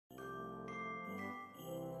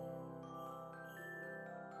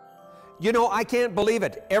You know, I can't believe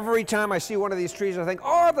it. Every time I see one of these trees, I think,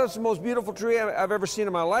 oh, that's the most beautiful tree I've ever seen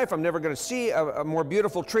in my life. I'm never going to see a more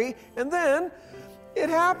beautiful tree. And then it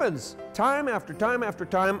happens. Time after time after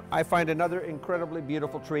time, I find another incredibly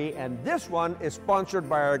beautiful tree. And this one is sponsored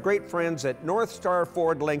by our great friends at NorthStar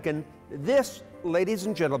Ford Lincoln. This, ladies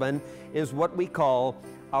and gentlemen, is what we call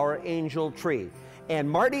our angel tree. And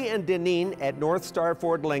Marty and Deneen at NorthStar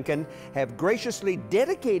Ford Lincoln have graciously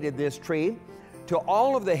dedicated this tree to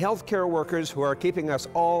all of the healthcare workers who are keeping us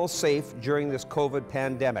all safe during this COVID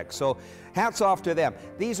pandemic. So hats off to them.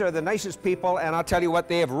 These are the nicest people, and I'll tell you what,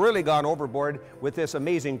 they have really gone overboard with this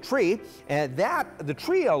amazing tree. And the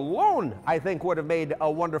tree alone, I think, would have made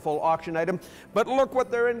a wonderful auction item. But look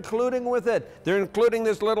what they're including with it. They're including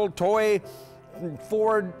this little toy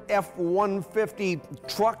Ford F-150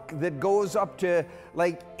 truck that goes up to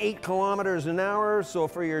like 8 kilometers an hour. So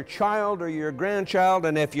for your child or your grandchild,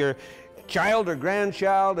 and if your child or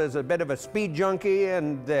grandchild is a bit of a speed junkie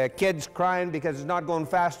and the kid's crying because it's not going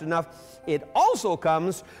fast enough, it also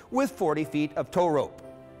comes with 40 feet of tow rope.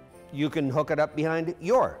 You can hook it up behind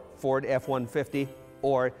your Ford F-150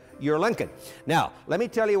 or your Lincoln. Now, let me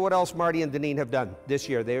tell you what else Marty and Deneen have done this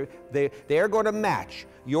year. They are going to match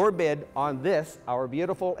your bid on this, our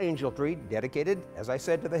beautiful angel tree, dedicated, as I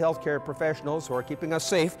said, to the healthcare professionals who are keeping us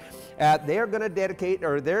safe. They're going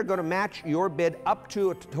to match your bid up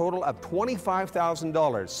to a total of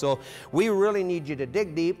 $25,000. So we really need you to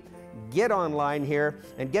dig deep, get online here,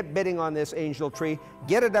 and get bidding on this angel tree.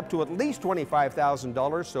 Get it up to at least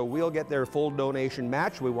 $25,000, so we'll get their full donation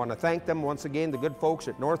match. We want to thank them once again, the good folks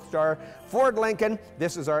at NorthStar Ford Lincoln.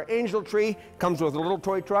 This is our angel tree. Comes with a little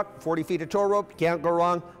toy truck, 40 feet of tow rope. Can't go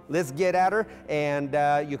wrong. Let's get at her, and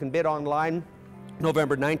you can bid online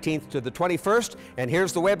November 19th to the 21st. And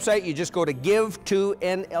here's the website. You just go to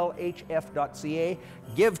give2nlhf.ca,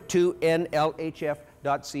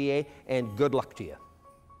 give2nlhf.ca, and good luck to you.